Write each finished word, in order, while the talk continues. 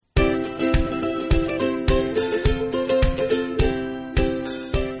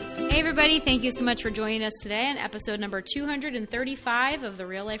everybody. Thank you so much for joining us today on episode number 235 of the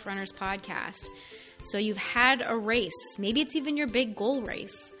Real Life Runners podcast. So you've had a race. Maybe it's even your big goal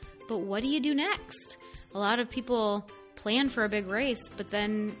race. But what do you do next? A lot of people plan for a big race, but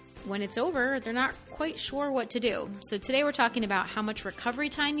then when it's over, they're not quite sure what to do. So today we're talking about how much recovery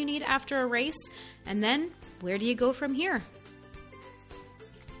time you need after a race, and then where do you go from here?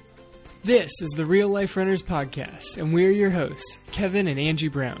 This is the Real Life Runners podcast, and we're your hosts, Kevin and Angie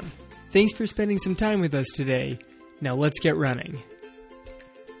Brown. Thanks for spending some time with us today. Now let's get running.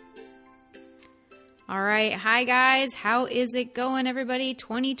 All right. Hi, guys. How is it going, everybody?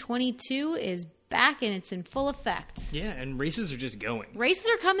 2022 is back and it's in full effect. Yeah, and races are just going. Races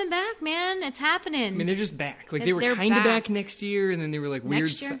are coming back, man. It's happening. I mean, they're just back. Like, they were kind of back next year, and then they were like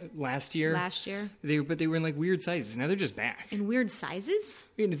weird last year. But they were in like weird sizes. Now they're just back. In weird sizes?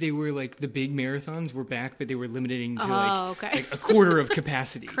 And they were like the big marathons were back, but they were limiting to like a quarter of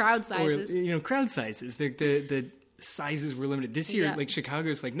capacity. Crowd sizes. Or, crowd sizes. The sizes were limited. This year, like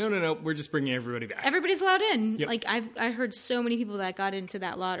Chicago's like, no, we're just bringing everybody back. Everybody's allowed in. Yep. Like I heard so many people that got into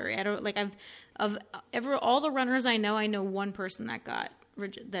that lottery. All the runners I know one person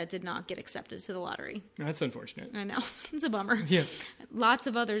that did not get accepted to the lottery. That's unfortunate. I know. It's a bummer. Yeah. Lots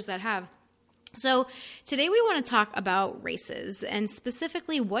of others that have. So today we want to talk about races and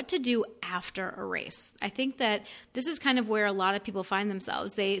specifically what to do after a race. I think that this is kind of where a lot of people find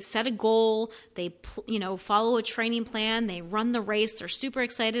themselves. They set a goal, they follow a training plan, they run the race, they're super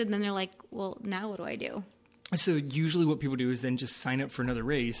excited, and then they're like, well, now what do I do? So usually what people do is then just sign up for another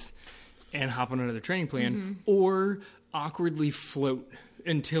race and hop on another training plan or awkwardly float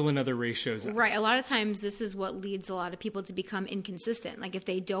until another race shows up. Right. A lot of times this is what leads a lot of people to become inconsistent. Like if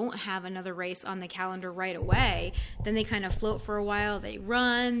they don't have another race on the calendar right away, then they kind of float for a while. They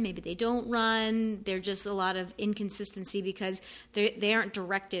run, maybe they don't run. There's just a lot of inconsistency because they aren't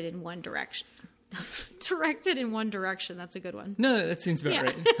directed in one direction. Directed in one direction. That's a good one. No, that seems about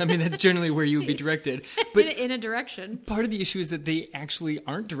right. I mean, that's generally where you would be directed. But in a direction. Part of the issue is that they actually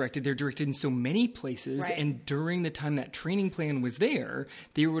aren't directed. They're directed in so many places. Right. And during the time that training plan was there,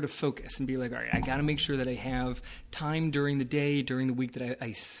 they were able to focus and be like, all right, I got to make sure that I have time during the day, during the week, that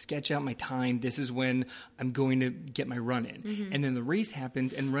I sketch out my time. This is when I'm going to get my run in. Mm-hmm. And then the race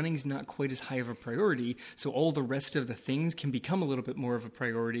happens and running is not quite as high of a priority. So all the rest of the things can become a little bit more of a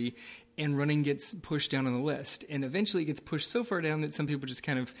priority. And running gets pushed down on the list. And eventually it gets pushed so far down that some people just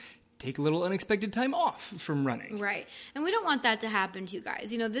kind of take a little unexpected time off from running. Right. And we don't want that to happen to you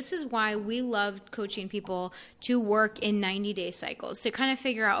guys. This is why we love coaching people to work in 90-day cycles, to kind of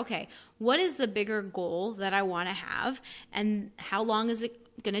figure out, okay, what is the bigger goal that I want to have and how long is it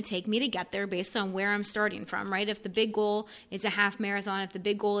going to take me to get there based on where I'm starting from, right? If the big goal is a half marathon, if the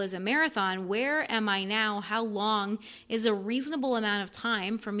big goal is a marathon, where am I now? How long is a reasonable amount of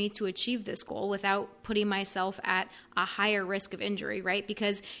time for me to achieve this goal without putting myself at a higher risk of injury, right?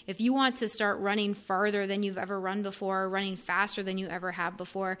 Because if you want to start running farther than you've ever run before, running faster than you ever have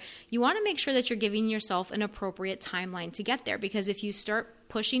before, you want to make sure that you're giving yourself an appropriate timeline to get there. Because if you start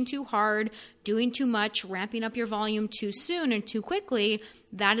pushing too hard, doing too much, ramping up your volume too soon and too quickly,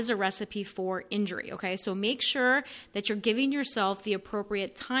 that is a recipe for injury, okay? So make sure that you're giving yourself the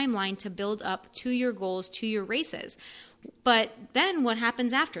appropriate timeline to build up to your goals, to your races. But then what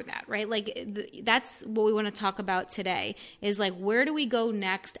happens after that, right? Like that's what we want to talk about today is like, where do we go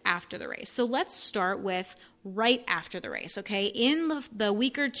next after the race? So let's start with right after the race, okay? In the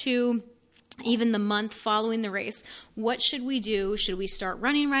week or two, even the month following the race, what should we do? Should we start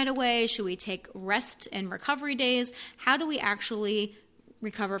running right away? Should we take rest and recovery days? How do we actually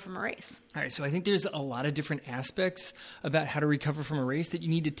recover from a race? All right, so I think there's a lot of different aspects about how to recover from a race that you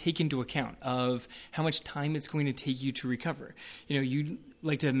need to take into account of how much time it's going to take you to recover. You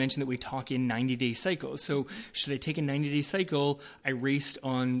like to mention that we talk in 90-day cycles. So should I take a 90-day cycle? I raced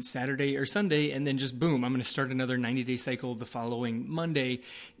on Saturday or Sunday, and then just boom, I'm going to start another 90-day cycle the following Monday,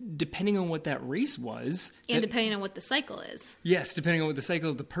 depending on what that race was. And depending on what the cycle is. Yes, depending on what the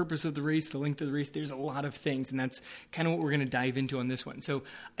cycle, the purpose of the race, the length of the race, there's a lot of things, and that's kind of what we're going to dive into on this one. So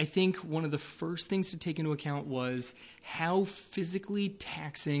I think one of the first things to take into account was how physically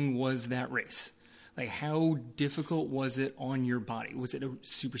taxing was that race? Like, how difficult was it on your body? Was it a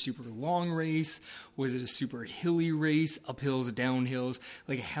super, super long race? Was it a super hilly race, uphills, downhills?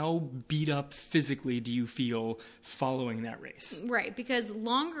 Like, how beat up physically do you feel following that race? Right, because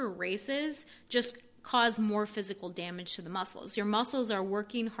longer races just cause more physical damage to the muscles. Your muscles are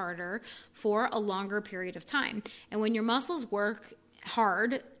working harder for a longer period of time. And when your muscles work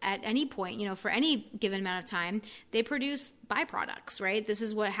hard at any point, for any given amount of time, they produce byproducts, right? This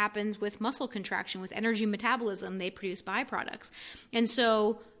is what happens with muscle contraction, with energy metabolism. They produce byproducts. And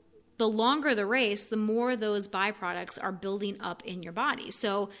so the longer the race, the more those byproducts are building up in your body.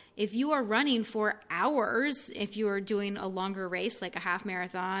 So if you are running for hours, if you are doing a longer race like a half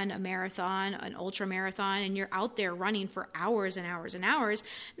marathon, a marathon, an ultra marathon, and you're out there running for hours and hours and hours,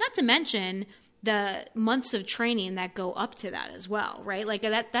 not to mention the months of training that go up to that as well, right? Like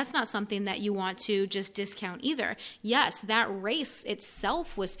that's not something that you want to just discount either. Yes, that race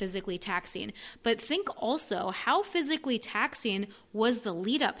itself was physically taxing, but think also how physically taxing was the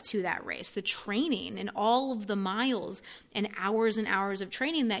lead up to that race, the training and all of the miles and hours of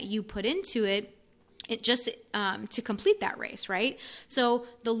training that you put into it just to complete that race, right? So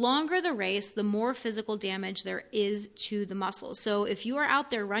the longer the race, the more physical damage there is to the muscles. So if you are out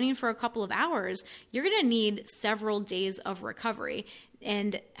there running for a couple of hours, you're going to need several days of recovery.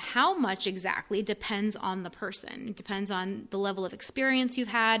 And how much exactly depends on the person. It depends on the level of experience you've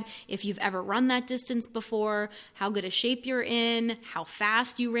had, if you've ever run that distance before, how good a shape you're in, how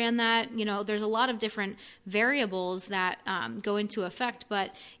fast you ran that. You know, there's a lot of different variables that go into effect.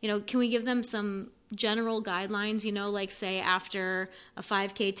 But, you know, can we give them some general guidelines, you know, like say after a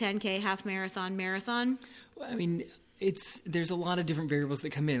 5K, 10K, half marathon, marathon? Well, I mean, there's a lot of different variables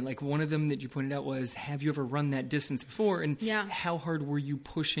that come in. Like one of them that you pointed out was, have you ever run that distance before? And how hard were you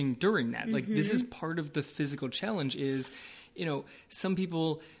pushing during that? Like this is part of the physical challenge is, you know, some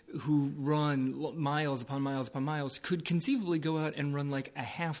people who run miles upon miles upon miles could conceivably go out and run like a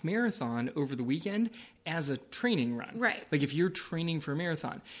half marathon over the weekend as a training run. Right. Like if you're training for a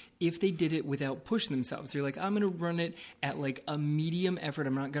marathon, if they did it without pushing themselves, they're like, I'm going to run it at like a medium effort.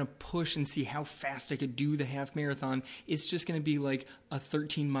 I'm not going to push and see how fast I could do the half marathon. It's just going to be like a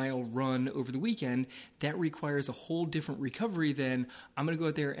 13-mile run over the weekend. That requires a whole different recovery than I'm going to go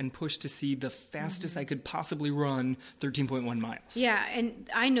out there and push to see the fastest I could possibly run 13.1 miles. Yeah, and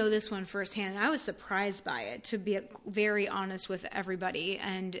I know this one firsthand, and I was surprised by it, to be very honest with everybody,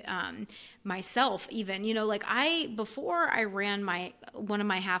 and myself even. You know, like before I ran one of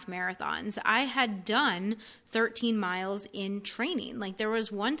my half marathons, I had done 13 miles in training. Like there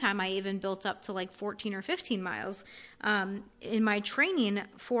was one time I even built up to like 14 or 15 miles in my training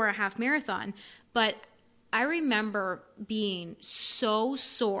for a half marathon. But I remember being so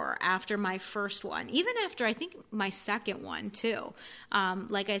sore after my first one, even after I think my second one too.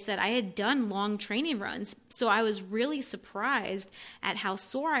 Like I said, I had done long training runs, so I was really surprised at how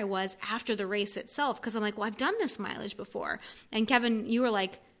sore I was after the race itself, because I'm like, well, I've done this mileage before. And Kevin, you were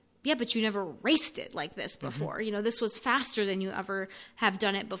like, yeah, but you never raced it like this before. You know, this was faster than you ever have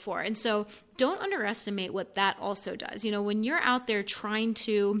done it before. And so don't underestimate what that also does. You know, when you're out there trying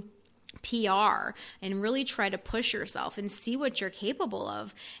to PR and really try to push yourself and see what you're capable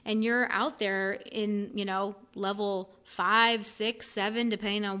of, and you're out there in, you know, level 5, 6, 7,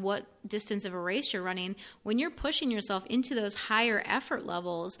 depending on what distance of a race you're running, when you're pushing yourself into those higher effort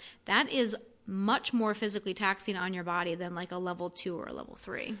levels, that is much more physically taxing on your body than like a level 2 or a level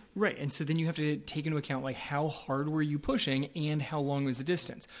 3. Right. And so then you have to take into account like how hard were you pushing and how long was the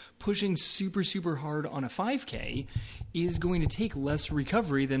distance. Pushing super, super hard on a 5K is going to take less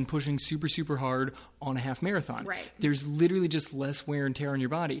recovery than pushing super, super hard on a half marathon. Right. There's literally just less wear and tear on your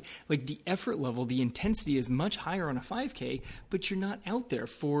body. Like the effort level, the intensity is much higher on a 5K, but you're not out there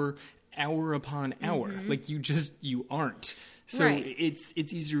for hour upon hour. Like you aren't. So it's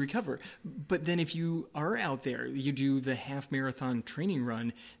easy to recover. But then if you are out there, you do the half marathon training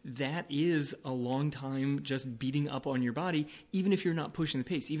run, that is a long time just beating up on your body, even if you're not pushing the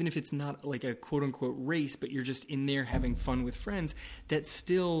pace, even if it's not like a quote unquote race, but you're just in there having fun with friends, that's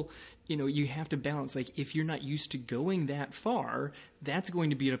still, you know, you have to balance. Like if you're not used to going that far, that's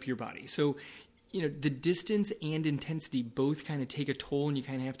going to beat up your body. So, you know, the distance and intensity both kind of take a toll, and you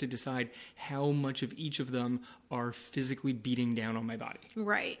kind of have to decide how much of each of them are physically beating down on my body.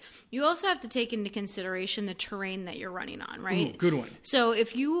 Right. You also have to take into consideration the terrain that you're running on, right? Ooh, good one. So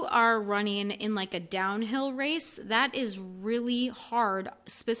if you are running in like a downhill race, that is really hard,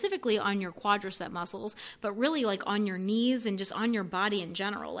 specifically on your quadricep muscles, but really like on your knees and just on your body in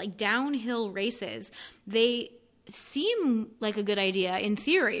general. Like downhill races, they seem like a good idea in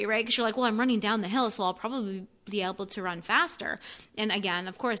theory, right? Because you're like, well, I'm running down the hill, so I'll probably be able to run faster. And again,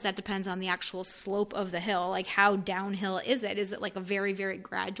 of course, that depends on the actual slope of the hill. Like how downhill is it? Is it like a very, very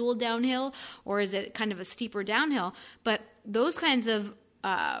gradual downhill, or is it kind of a steeper downhill? But those kinds of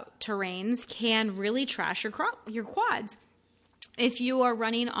terrains can really trash your quads. If you are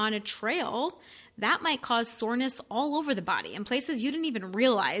running on a trail, that might cause soreness all over the body in places you didn't even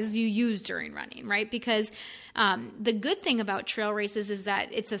realize you used during running, right? Because the good thing about trail races is that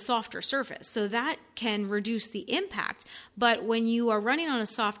it's a softer surface, so that can reduce the impact. But when you are running on a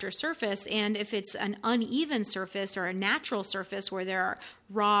softer surface, and if it's an uneven surface or a natural surface where there are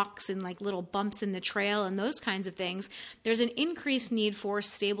rocks and like little bumps in the trail and those kinds of things, there's an increased need for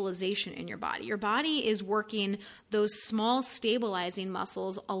stabilization in your body. Your body is working those small stabilizing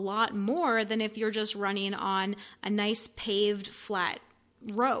muscles a lot more than if you're just running on a nice paved flat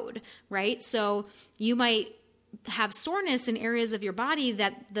road, right? So you might have soreness in areas of your body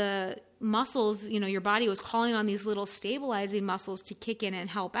that the muscles, your body was calling on these little stabilizing muscles to kick in and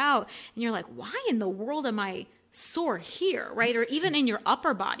help out. And you're like, why in the world am I sore here, right? Or even in your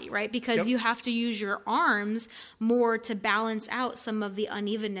upper body, right? Because you have to use your arms more to balance out some of the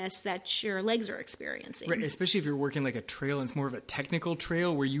unevenness that your legs are experiencing. Right, especially if you're working like a trail and it's more of a technical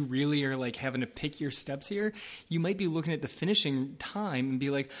trail where you really are like having to pick your steps here. You might be looking at the finishing time and be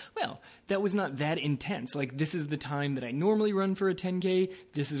like, well, that was not that intense. Like, this is the time that I normally run for a 10K.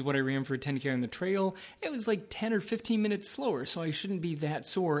 This is what I ran for a 10K on the trail. It was like 10 or 15 minutes slower, so I shouldn't be that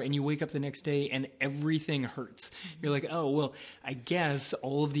sore. And you wake up the next day and everything hurts. You're like, oh, well, I guess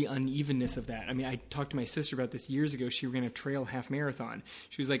all of the unevenness of that. I mean, I talked to my sister about this years ago. She ran a trail half marathon.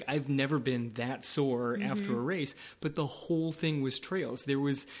 She was like, I've never been that sore after a race, but the whole thing was trails. There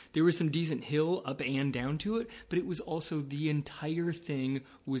was some decent hill up and down to it, but it was also the entire thing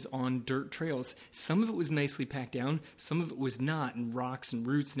was on dirt trails. Some of it was nicely packed down. Some of it was not, and rocks and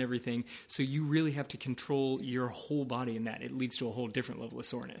roots and everything. So you really have to control your whole body in that. It leads to a whole different level of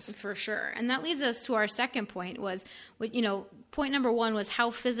soreness. For sure. And that leads us to our second point was, point number one was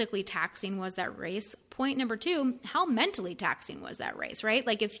how physically taxing was that race. Point number two, how mentally taxing was that race, right?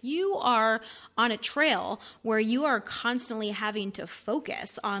 Like if you are on a trail where you are constantly having to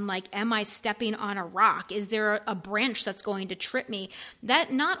focus on like, am I stepping on a rock? Is there a branch that's going to trip me?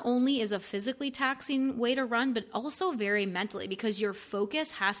 That not only is a physically taxing way to run, but also very mentally, because your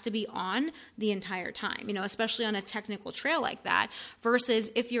focus has to be on the entire time, especially on a technical trail like that, versus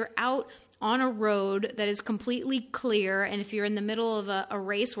if you're out on a road that is completely clear, and if you're in the middle of a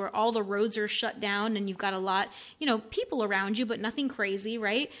race where all the roads are shut down and you've got a lot, people around you, but nothing crazy,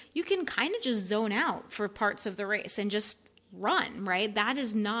 right? You can kind of just zone out for parts of the race and just run, right? That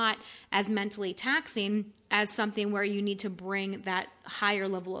is not as mentally taxing as something where you need to bring that higher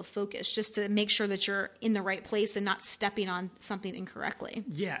level of focus just to make sure that you're in the right place and not stepping on something incorrectly.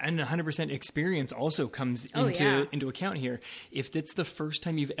 Yeah, and 100% experience also comes into account here. If it's the first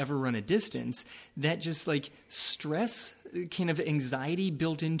time you've ever run a distance, that just like stress, kind of anxiety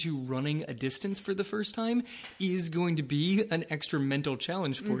built into running a distance for the first time is going to be an extra mental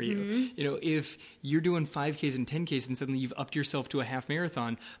challenge for you. If you're doing 5Ks and 10Ks and suddenly you've upped yourself to a half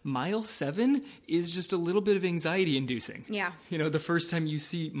marathon, mile 7 is just a little bit of anxiety inducing. Yeah. The first time you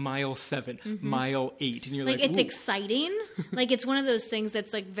see mile 7, mile 8, and you're like, it's ooh. exciting. Like it's one of those things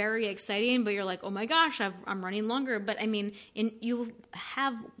that's like very exciting, but you're like, oh my gosh, I'm running longer. But I mean, you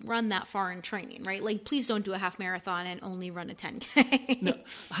have run that far in training, right? Like please don't do a half marathon and only run a 10K. No,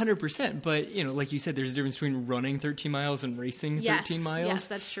 100%. But, like you said, there's a difference between running 13 miles and racing 13 miles. Yes,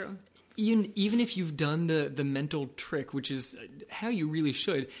 that's true. Even if you've done the mental trick, which is how you really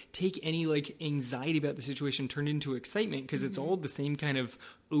should, take any like anxiety about the situation, turn it into excitement, because it's all the same kind of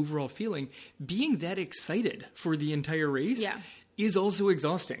overall feeling. Being that excited for the entire race is also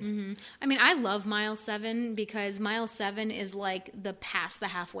exhausting. I mean, I love mile 7 because mile 7 is like the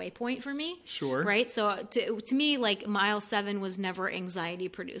halfway point for me. Sure. Right? So to me, like mile 7 was never anxiety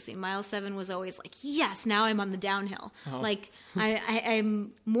producing. Mile 7 was always like, yes, now I'm on the downhill. Like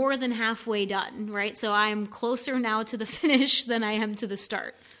I'm more than halfway done, right? So I'm closer now to the finish than I am to the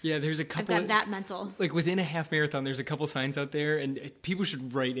start. Yeah, there's a couple. I've got that mental. Like within a half marathon, there's a couple signs out there, and people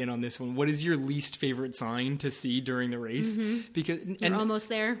should write in on this one. What is your least favorite sign to see during the race? Because you're almost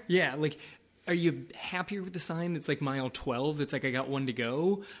there. Yeah, like, are you happier with the sign that's like mile 12? That's like I got one to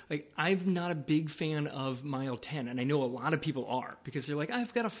go. Like I'm not a big fan of mile 10, and I know a lot of people are because they're like,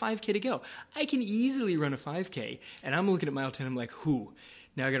 I've got a 5K to go. I can easily run a 5K, and I'm looking at mile 10. I'm like,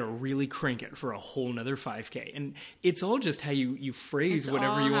 now I got to really crank it for a whole nother 5K. And it's all just how you phrase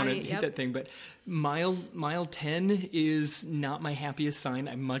whatever you want to hit that thing. But mile 10 is not my happiest sign.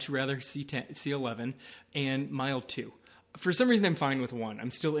 I'd much rather see 11 and mile 2. For some reason, I'm fine with 1.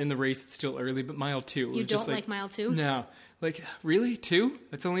 I'm still in the race. It's still early, but mile 2. You don't like mile 2? No. Like, really? 2?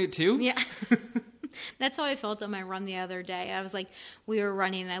 That's only at 2? Yeah. That's how I felt on my run the other day. I was like, we were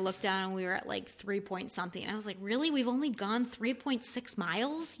running and I looked down and we were at like 3 point something. I was like, really? We've only gone 3.6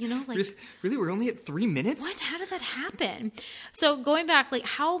 miles? You know, like really? We're only at 3 minutes? What? How did that happen? So going back, like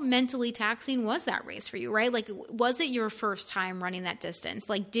how mentally taxing was that race for you, right? Like, was it your first time running that distance?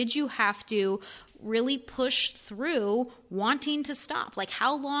 Like, did you have to really push through wanting to stop? Like,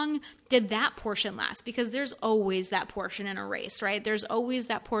 how long did that portion last? Because there's always that portion in a race, right? There's always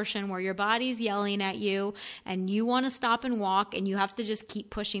that portion where your body's yelling at you and you want to stop and walk and you have to just keep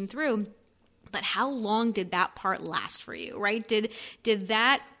pushing through. But how long did that part last for you, right? Did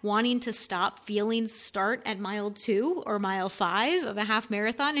that wanting to stop feeling start at mile 2 or mile 5 of a half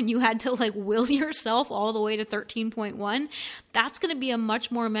marathon and you had to like will yourself all the way to 13.1? That's going to be a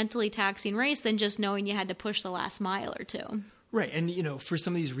much more mentally taxing race than just knowing you had to push the last mile or two. Right. And, you know, for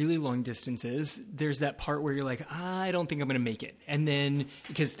some of these really long distances, there's that part where you're like, I don't think I'm going to make it. And then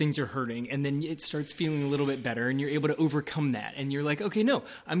because things are hurting and then it starts feeling a little bit better and you're able to overcome that. And you're like, okay, no,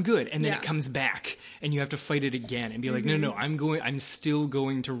 I'm good. And then it comes back and you have to fight it again and be like, no, I'm still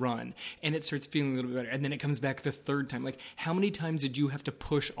going to run. And it starts feeling a little bit better. And then it comes back the third time. Like, how many times did you have to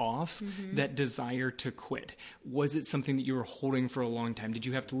push off that desire to quit? Was it something that you were holding for a long time? Did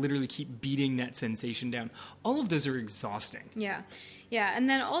you have to literally keep beating that sensation down? All of those are exhausting. Yeah. Yeah. And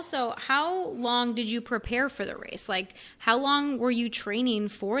then also, how long did you prepare for the race? Like, how long were you training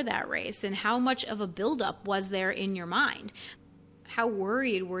for that race? And how much of a buildup was there in your mind? How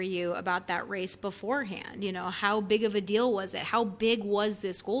worried were you about that race beforehand? You know, how big of a deal was it? How big was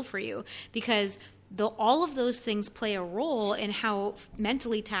this goal for you? Because all of those things play a role in how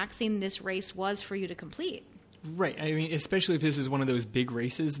mentally taxing this race was for you to complete. Right. I mean, especially if this is one of those big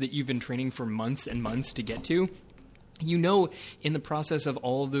races that you've been training for months and months to get to. You know, in the process of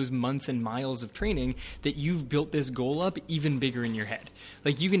all of those months and miles of training that you've built this goal up even bigger in your head.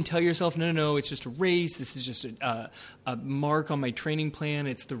 Like, you can tell yourself, no, it's just a race. This is just a mark on my training plan.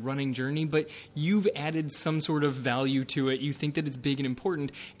 It's the running journey. But you've added some sort of value to it. You think that it's big and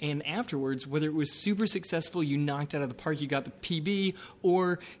important. And afterwards, whether it was super successful, you knocked out of the park, you got the PB,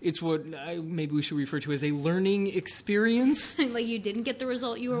 or it's what maybe we should refer to as a learning experience. Like, you didn't get the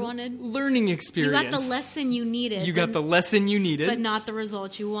result you wanted? Learning experience. You got the lesson you needed. You got the lesson you needed. But not the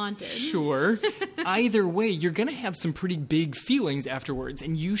result you wanted. Sure. Either way, you're going to have some pretty big feelings afterwards,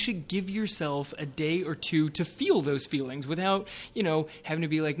 and you should give yourself a day or two to feel those feelings without, having to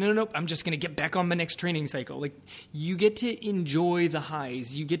be like, no, I'm just going to get back on my next training cycle. Like, you get to enjoy the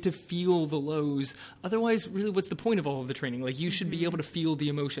highs. You get to feel the lows. Otherwise, really, what's the point of all of the training? Like, you should be able to feel the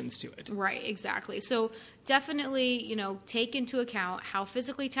emotions to it. Right, exactly. So definitely, take into account how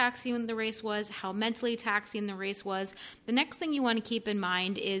physically taxing the race was, how mentally taxing the race was. The next thing you want to keep in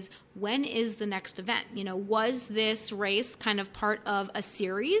mind is, when is the next event? Was this race kind of part of a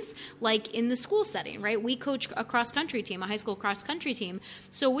series, like in the school setting, right? We coach a cross-country team, a high school cross-country team.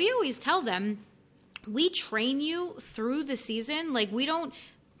 So we always tell them, we train you through the season. Like, we don't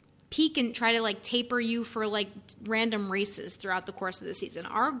peak and try to taper you for random races throughout the course of the season.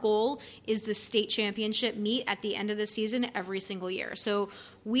 Our goal is the state championship meet at the end of the season every single year. So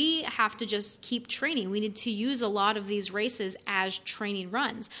we have to just keep training. We need to use a lot of these races as training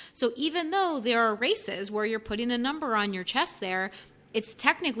runs. So even though there are races where you're putting a number on your chest there, it's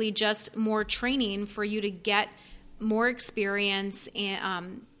technically just more training for you to get more experience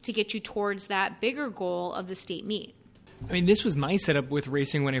and to get you towards that bigger goal of the state meet. I mean, this was my setup with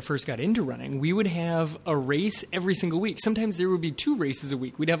racing when I first got into running. We would have a race every single week. Sometimes there would be 2 races a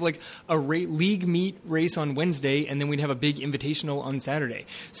week. We'd have a league meet race on Wednesday, and then we'd have a big invitational on Saturday.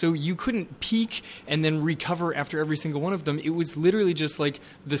 So you couldn't peak and then recover after every single one of them. It was literally just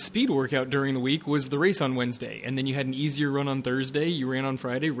the speed workout during the week was the race on Wednesday. And then you had an easier run on Thursday, you ran on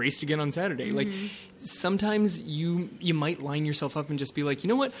Friday, raced again on Saturday. Sometimes you might line yourself up and just be like, you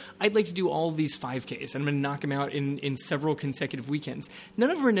know what? I'd like to do all of these 5Ks. I'm going to knock them out in several consecutive weekends. None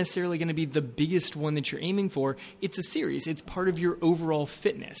of them are necessarily going to be the biggest one that you're aiming for. It's a series. It's part of your overall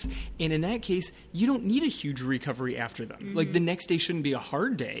fitness. And in that case, you don't need a huge recovery after them. The next day shouldn't be a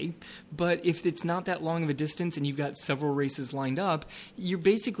hard day, but if it's not that long of a distance and you've got several races lined up, you're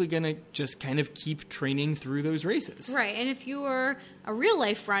basically going to just kind of keep training through those races. Right. And if you're a real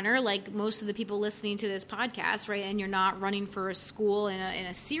life runner, like most of the people listening to this podcast, right, and you're not running for a school in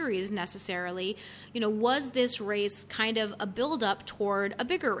a series necessarily, was this race kind of a build up toward a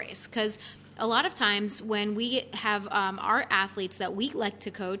bigger race? Because a lot of times when we have our athletes that we like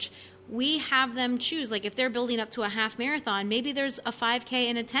to coach, we have them choose, like if they're building up to a half marathon, maybe there's a 5K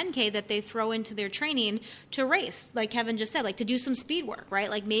and a 10K that they throw into their training to race, like Kevin just said, like to do some speed work, right?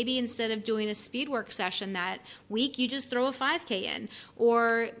 Like maybe instead of doing a speed work session that week, you just throw a 5K in,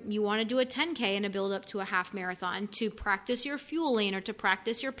 or you want to do a 10K and a build up to a half marathon to practice your fueling or to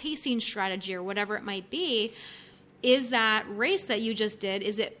practice your pacing strategy or whatever it might be. Is that race that you just did,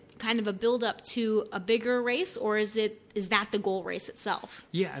 is it kind of a build up to a bigger race, or is that the goal race itself?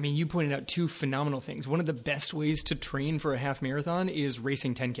 Yeah, I mean, you pointed out two phenomenal things. One of the best ways to train for a half marathon is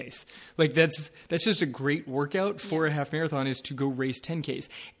racing 10Ks. Like that's just a great workout for a half marathon, is to go race 10Ks.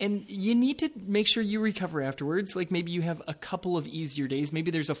 And you need to make sure you recover afterwards. Like maybe you have a couple of easier days.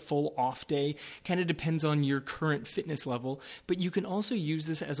 Maybe there's a full off day. Kind of depends on your current fitness level. But you can also use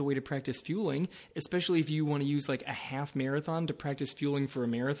this as a way to practice fueling, especially if you want to use like a half marathon to practice fueling for a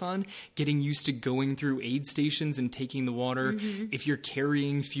marathon, getting used to going through aid stations and taking the water. If you're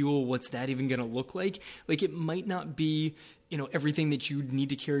carrying fuel, what's that even going to look like? Like it might not be, everything that you need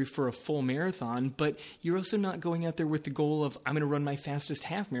to carry for a full marathon, but you're also not going out there with the goal of, I'm going to run my fastest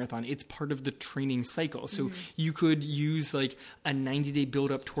half marathon. It's part of the training cycle. So you could use like a 90-day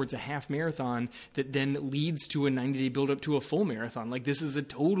build-up towards a half marathon that then leads to a 90-day build-up to a full marathon. Like this is a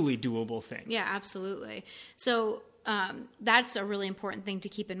totally doable thing. Yeah, absolutely. So that's a really important thing to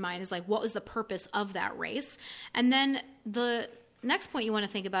keep in mind, is like, what was the purpose of that race? And then the next point you want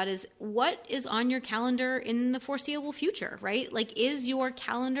to think about is what is on your calendar in the foreseeable future, right? Like, is your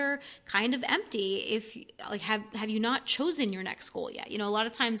calendar kind of empty? If like, have you not chosen your next goal yet? A lot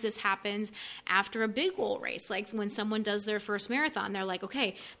of times this happens after a big goal race. Like when someone does their first marathon, they're like,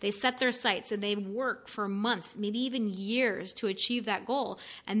 okay, they set their sights and they work for months, maybe even years to achieve that goal.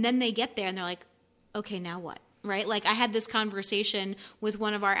 And then they get there and they're like, okay, now what? Right? Like I had this conversation with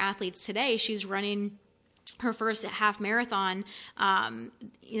one of our athletes today. She's running her first half marathon,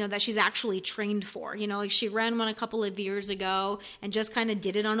 that she's actually trained for. Like she ran one a couple of years ago and just kind of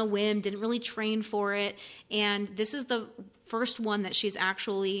did it on a whim, didn't really train for it. And this is the first one that she's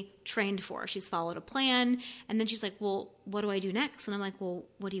actually trained for. She's followed a plan. And then she's like, well, what do I do next? And I'm like, well,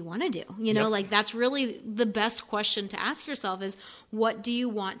 what do you want to do? Like that's really the best question to ask yourself is, what do you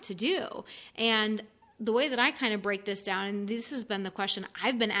want to do? And the way that I kind of break this down, and this has been the question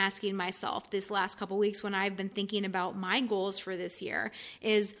I've been asking myself this last couple of weeks when I've been thinking about my goals for this year,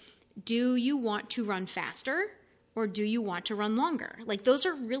 is do you want to run faster or do you want to run longer? Like those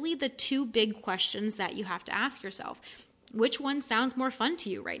are really the two big questions that you have to ask yourself. Which one sounds more fun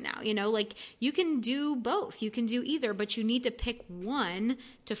to you right now? Like you can do both. You can do either, but you need to pick one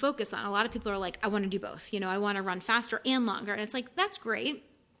to focus on. A lot of people are like, I want to do both. I want to run faster and longer. And it's like, that's great.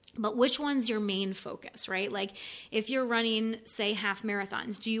 But which one's your main focus, right? Like if you're running, say, half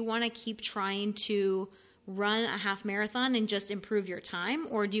marathons, do you want to keep trying to run a half marathon and just improve your time?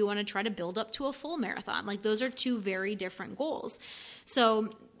 Or do you want to try to build up to a full marathon? Like those are two very different goals.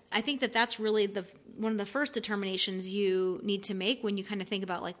 So I think that that's really one of the first determinations you need to make when you kind of think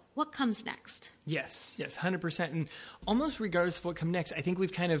about like what comes next. Yes, 100%. And almost regardless of what comes next, I think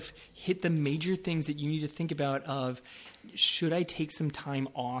we've kind of hit the major things that you need to think about of, should I take some time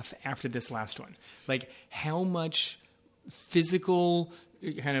off after this last one? Like how much physical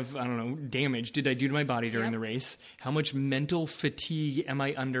kind of, damage did I do to my body during the race? How much mental fatigue am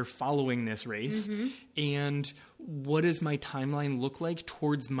I under following this race? And what does my timeline look like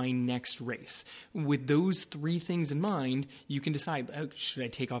towards my next race? With those three things in mind, you can decide, should I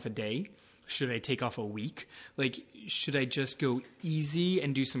take off a day? Should I take off a week? Like, should I just go easy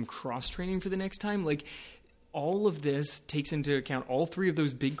and do some cross training for the next time? Like, all of this takes into account all three of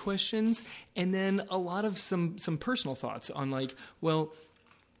those big questions, and then a lot of some personal thoughts on like, well,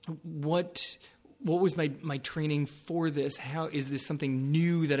 what was my training for this? How is this something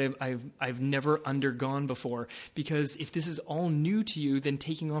new that I've never undergone before? Because if this is all new to you, then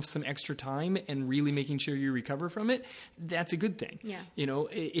taking off some extra time and really making sure you recover from it, that's a good thing. Yeah.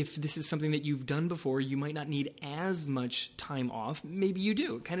 If this is something that you've done before, you might not need as much time off. Maybe you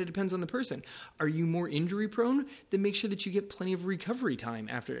do. It kind of depends on the person. Are you more injury prone? Then make sure that you get plenty of recovery time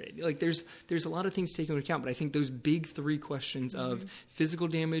after it. Like there's a lot of things to take into account, but I think those big three questions of physical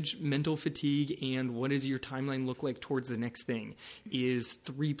damage, mental fatigue, and what does your timeline look like towards the next thing is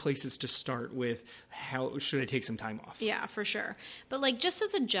three places to start with. How should I take some time off? Yeah, for sure. But like just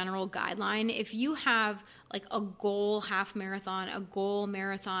as a general guideline, if you have like a goal half marathon, a goal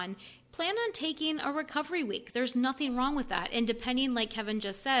marathon, plan on taking a recovery week. There's nothing wrong with that. And depending, like Kevin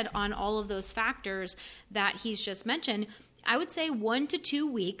just said, on all of those factors that he's just mentioned, I would say 1 to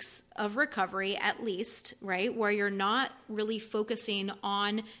 2 weeks of recovery at least, right? Where you're not really focusing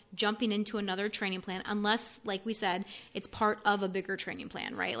on jumping into another training plan unless, like we said, it's part of a bigger training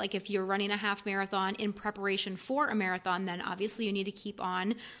plan, right? Like if you're running a half marathon in preparation for a marathon, then obviously you need to keep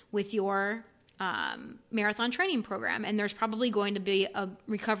on with your marathon training program, and there's probably going to be a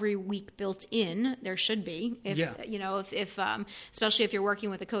recovery week built in. There should be, if especially if you're working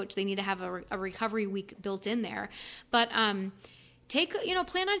with a coach, they need to have a recovery week built in there. But plan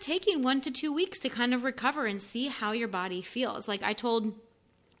on taking 1 to 2 weeks to kind of recover and see how your body feels. Like I told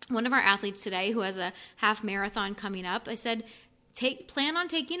one of our athletes today who has a half marathon coming up, I said, plan on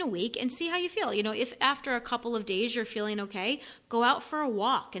taking a week and see how you feel. If after a couple of days you're feeling okay, go out for a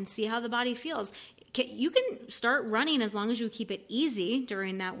walk and see how the body feels. You can start running as long as you keep it easy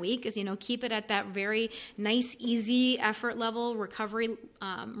during that week, keep it at that very nice, easy effort level, recovery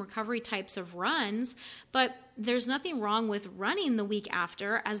types of runs. But there's nothing wrong with running the week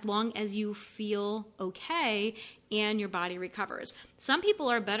after as long as you feel okay and your body recovers. Some people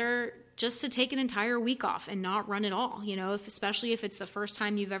are better just to take an entire week off and not run at all, especially if it's the first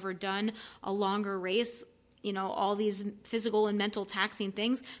time you've ever done a longer race, all these physical and mental taxing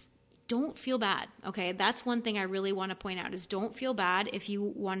things. Don't feel bad, okay? That's one thing I really want to point out is don't feel bad if you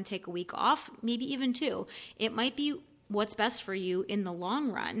want to take a week off, maybe even 2. It might be what's best for you in the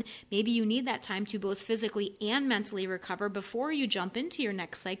long run. Maybe you need that time to both physically and mentally recover before you jump into your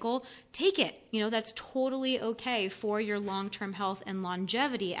next cycle. Take it. That's totally okay for your long-term health and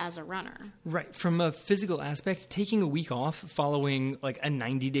longevity as a runner. Right. From a physical aspect, taking a week off following like a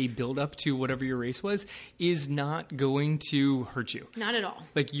 90-day buildup to whatever your race was is not going to hurt you. Not at all.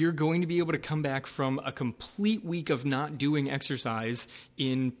 Like you're going to be able to come back from a complete week of not doing exercise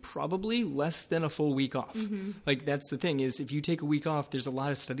in probably less than a full week off. Mm-hmm. Like that's the thing is if you take a week off, there's a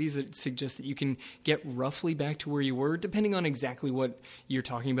lot of studies that suggest that you can get roughly back to where you were, depending on exactly what you're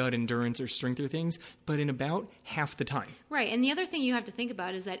talking about, endurance or strength or things, but in about half the time. Right. And the other thing you have to think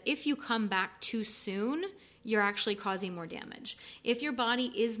about is that if you come back too soon, you're actually causing more damage. If your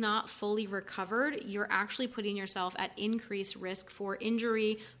body is not fully recovered, you're actually putting yourself at increased risk for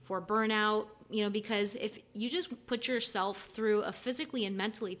injury, for burnout, because if you just put yourself through a physically and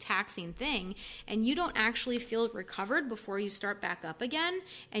mentally taxing thing and you don't actually feel recovered before you start back up again,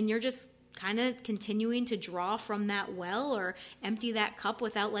 and you're just kind of continuing to draw from that well or empty that cup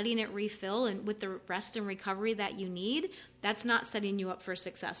without letting it refill and with the rest and recovery that you need, that's not setting you up for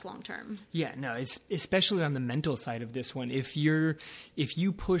success long term. Yeah, no, it's especially on the mental side of this one. If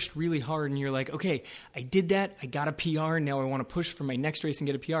you pushed really hard and you're like, okay, I did that, I got a PR, now I want to push for my next race and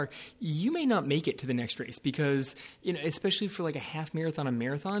get a PR, you may not make it to the next race because, especially for like a half marathon, a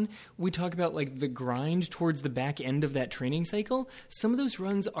marathon, we talk about like the grind towards the back end of that training cycle. Some of those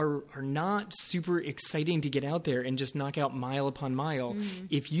runs are not super exciting to get out there and just knock out mile upon mile. Mm-hmm.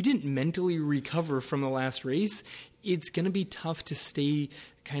 If you didn't mentally recover from the last race, it's going to be tough to stay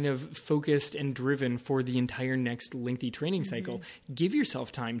kind of focused and driven for the entire next lengthy training cycle. Mm-hmm. Give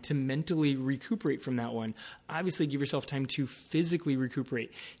yourself time to mentally recuperate from that one. Obviously, give yourself time to physically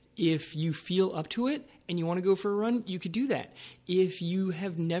recuperate. If you feel up to it and you want to go for a run, you could do that. If you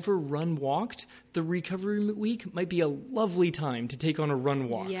have never walked, the recovery week might be a lovely time to take on a run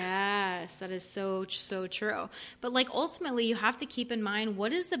walk. Yes, that is so, so true. But ultimately, you have to keep in mind,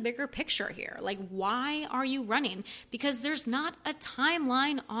 what is the bigger picture here? Why are you running? Because there's not a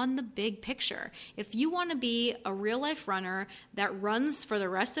timeline on the big picture. If you want to be a real life runner that runs for the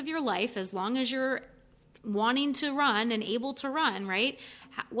rest of your life, as long as you're wanting to run and able to run, right?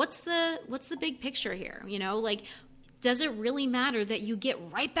 What's the big picture here? Does it really matter that you get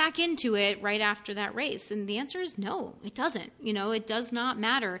right back into it right after that race? And the answer is no, it doesn't. It does not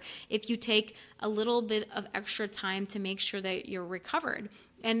matter if you take a little bit of extra time to make sure that you're recovered.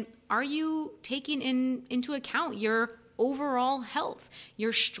 And are you taking into account your overall health,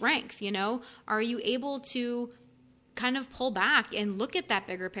 your strength? Are you able to kind of pull back and look at that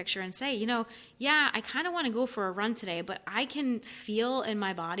bigger picture and say, I kind of want to go for a run today, but I can feel in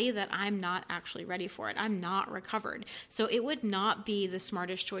my body that I'm not actually ready for it. I'm not recovered. So it would not be the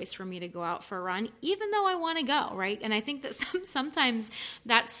smartest choice for me to go out for a run, even though I want to go, right? And I think that sometimes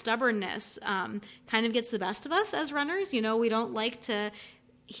that stubbornness kind of gets the best of us as runners. We don't like to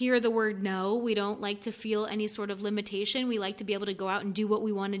hear the word no. We don't like to feel any sort of limitation. We like to be able to go out and do what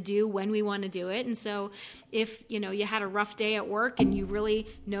we want to do when we want to do it. And so if, you know, you had a rough day at work and you really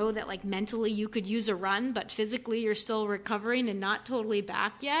know that like mentally you could use a run, but physically you're still recovering and not totally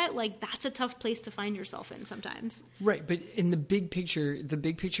back yet, like that's a tough place to find yourself in sometimes. Right. But in the big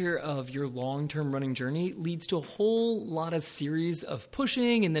picture of your long-term running journey leads to a whole lot of series of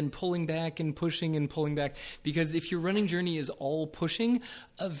pushing and then pulling back and pushing and pulling back. Because if your running journey is all pushing,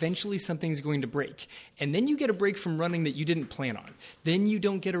 eventually something's going to break. And then you get a break from running that you didn't plan on. Then you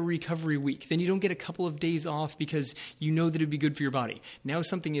don't get a recovery week. Then you don't get a couple of days off because you know that it'd be good for your body. Now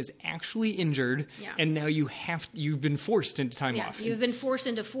something is actually injured, and now you've been forced into time off. You've been forced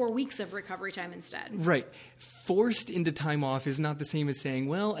into 4 weeks of recovery time instead. Right. Forced into time off is not the same as saying,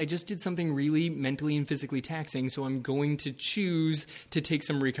 well, I just did something really mentally and physically taxing, so I'm going to choose to take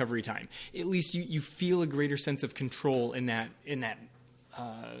some recovery time. At least you feel a greater sense of control in that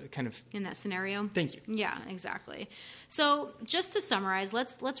kind of in that scenario. Thank you. Yeah, exactly. So just to summarize,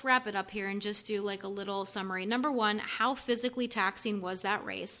 let's wrap it up here and just do like a little summary. Number 1, how physically taxing was that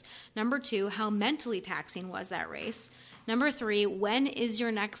race? Number 2, how mentally taxing was that race? Number 3, when is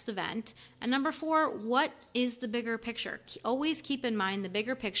your next event? And number 4, what is the bigger picture? Always keep in mind the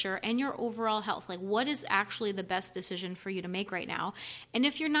bigger picture and your overall health. Like, what is actually the best decision for you to make right now? And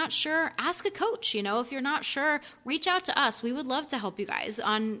if you're not sure, ask a coach. You know, if you're not sure, reach out to us. We would love to help you guys.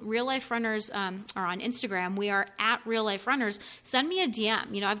 On Real Life Runners, or on Instagram, we are at Real Life Runners. Send me a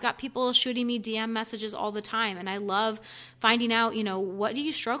DM. You know, I've got people shooting me DM messages all the time, and I love finding out, you know, what are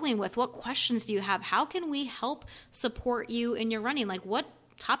you struggling with? What questions do you have? How can we help support you in your running? Like, what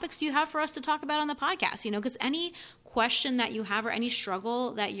topics do you have for us to talk about on the podcast? You know, because any question that you have or any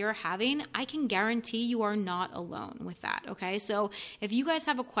struggle that you're having, I can guarantee you are not alone with that. Okay. So if you guys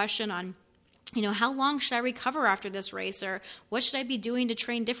have a question on, you know, how long should I recover after this race, or what should I be doing to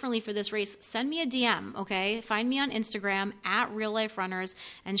train differently for this race? Send me a DM, okay? Find me on Instagram at Real Life Runners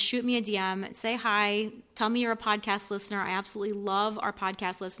and shoot me a DM. Say hi. Tell me you're a podcast listener. I absolutely love our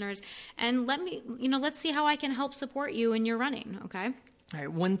podcast listeners. And let's see how I can help support you in your running, okay? All right.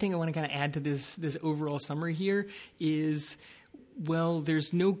 One thing I want to kind of add to this overall summary here is, well,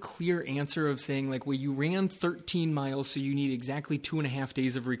 there's no clear answer of saying like, well, you ran 13 miles, so you need exactly 2.5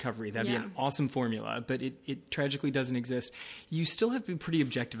 days of recovery. That'd be an awesome formula, but it tragically doesn't exist. You still have to be pretty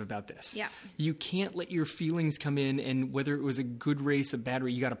objective about this. Yeah. You can't let your feelings come in, and whether it was a good race, a bad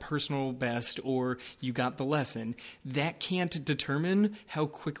race, you got a personal best, or you got the lesson, that can't determine how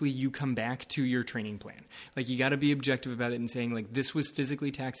quickly you come back to your training plan. Like, you got to be objective about it and saying like, this was physically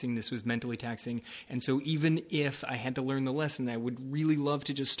taxing, this was mentally taxing, and so even if I had to learn the lesson, I would really love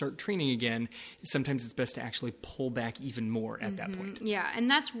to just start training again. Sometimes it's best to actually pull back even more at that point. Yeah, and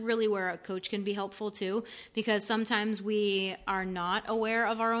that's really where a coach can be helpful too, because sometimes we are not aware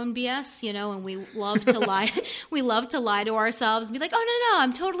of our own BS, you know, and we love to lie. We love to lie to ourselves and be like, oh, no,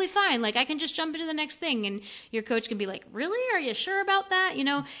 I'm totally fine. Like, I can just jump into the next thing. And your coach can be like, really? Are you sure about that? You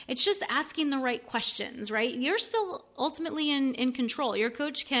know, it's just asking the right questions, right? You're still ultimately in control. Your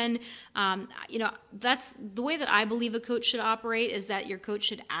coach can, that's the way that I believe a coach should operate, is that your coach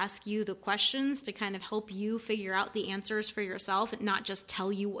should ask you the questions to kind of help you figure out the answers for yourself and not just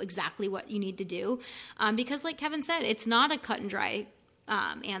tell you exactly what you need to do. Because like Kevin said, it's not a cut and dry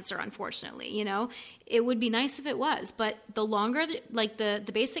answer, unfortunately. You know, it would be nice if it was, but the longer,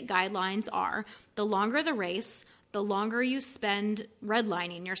 the basic guidelines are, the longer the race, the longer you spend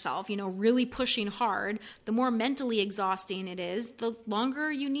redlining yourself, you know, really pushing hard, the more mentally exhausting it is, the longer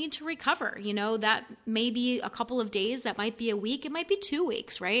you need to recover. You know, that may be a couple of days, that might be a week, it might be 2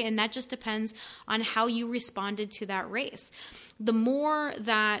 weeks, right? And that just depends on how you responded to that race. The more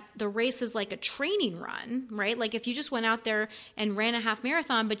that the race is like a training run, right? Like if you just went out there and ran a half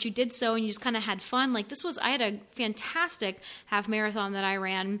marathon, but you did so and you just kind of had fun. Like I had a fantastic half marathon that I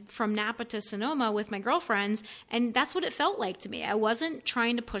ran from Napa to Sonoma with my girlfriends, and that's what it felt like to me. I wasn't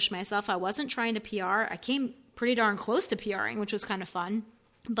trying to push myself. I wasn't trying to PR. I came pretty darn close to PRing, which was kind of fun.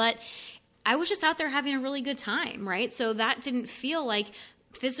 But I was just out there having a really good time, right? So that didn't feel like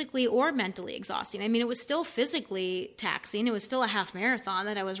physically or mentally exhausting. I mean, it was still physically taxing. It was still a half marathon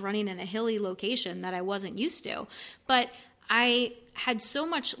that I was running in a hilly location that I wasn't used to. But I had so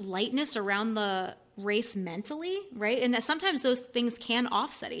much lightness around the race mentally, right? And sometimes those things can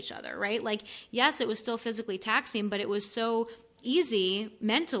offset each other, right? Like, yes, it was still physically taxing, but it was so easy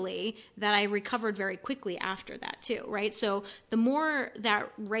mentally that I recovered very quickly after that too, right? So the more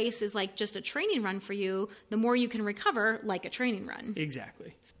that race is like just a training run for you, the more you can recover like a training run.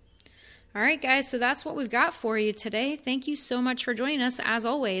 Exactly. All right, guys, so that's what we've got for you today. Thank you so much for joining us, as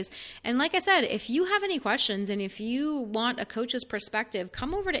always. And like I said, if you have any questions and if you want a coach's perspective,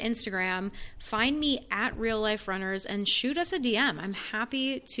 come over to Instagram, find me at Real Life Runners, and shoot us a DM. I'm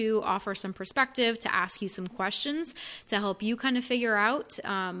happy to offer some perspective, to ask you some questions, to help you kind of figure out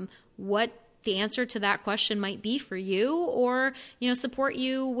what the answer to that question might be for you, or, support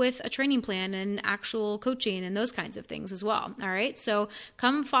you with a training plan and actual coaching and those kinds of things as well. All right. So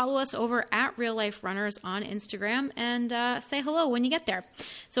come follow us over at Real Life Runners on Instagram and say hello when you get there.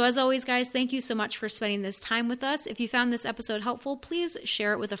 So as always, guys, thank you so much for spending this time with us. If you found this episode helpful, please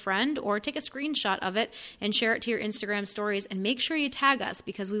share it with a friend or take a screenshot of it and share it to your Instagram stories, and make sure you tag us,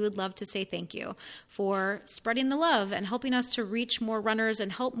 because we would love to say thank you for spreading the love and helping us to reach more runners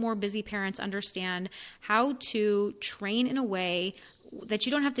and help more busy parents understand how to train in a way that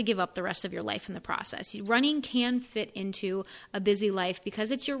you don't have to give up the rest of your life in the process. Running can fit into a busy life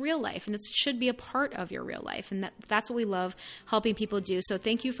because it's your real life, and it should be a part of your real life. And that's what we love helping people do. So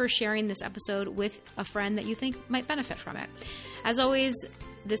thank you for sharing this episode with a friend that you think might benefit from it. As always,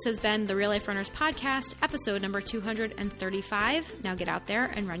 this has been the Real Life Runners Podcast, episode number 235. Now get out there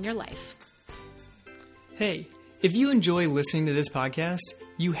and run your life. Hey, if you enjoy listening to this podcast,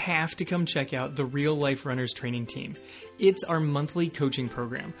 you have to come check out the Real Life Runners Training Team. It's our monthly coaching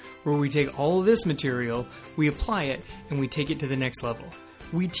program where we take all of this material, we apply it, and we take it to the next level.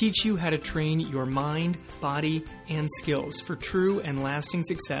 We teach you how to train your mind, body, and skills for true and lasting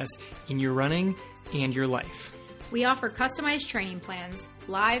success in your running and your life. We offer customized training plans,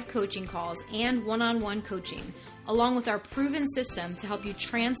 live coaching calls, and one-on-one coaching, along with our proven system to help you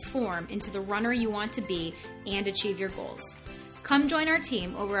transform into the runner you want to be and achieve your goals. Come join our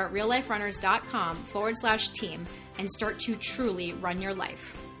team over at realliferunners.com/team and start to truly run your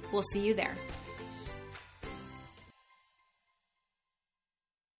life. We'll see you there.